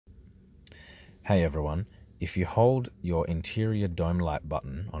Hey everyone, if you hold your interior dome light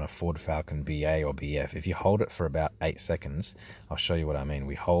button on a Ford Falcon Ba or BF, if you hold it for about 8 seconds, I'll show you what I mean.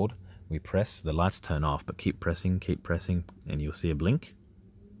 We hold, we press, the lights turn off, but keep pressing, and you'll see a blink.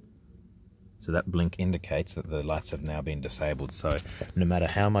 So that blink indicates that the lights have now been disabled. So no matter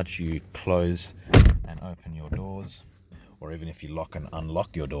how much you close and open your doors, or even if you lock and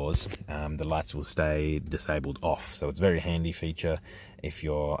unlock your doors, the lights will stay disabled off. So it's a very handy feature if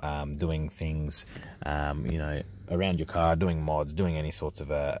you're doing things, around your car, doing mods, doing any sorts of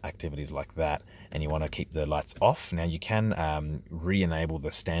activities like that, and you want to keep the lights off. Now you can re-enable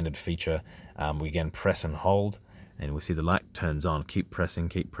the standard feature. We again press and hold, and we see the light turns on. Keep pressing,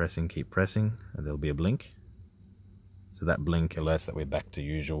 and there'll be a blink. So that blink alerts that we're back to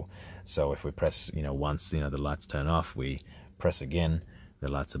usual. So if we press, once, the lights turn off, we press again, the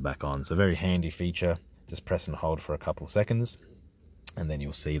lights are back on. So very handy feature. Just press and hold for a couple seconds, and then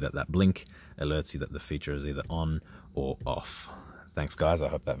you'll see that that blink alerts you that the feature is either on or off. Thanks guys, I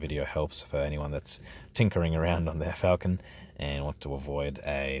hope that video helps for anyone that's tinkering around on their Falcon and want to avoid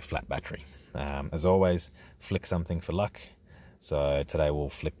a flat battery. As always, flick something for luck. So today we'll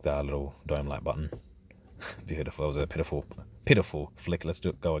flick the little dome light button. Beautiful. It was a pitiful flick. Let's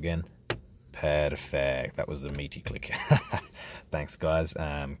go again. Perfect. That was the meaty click. Thanks guys.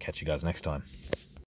 Catch you guys next time.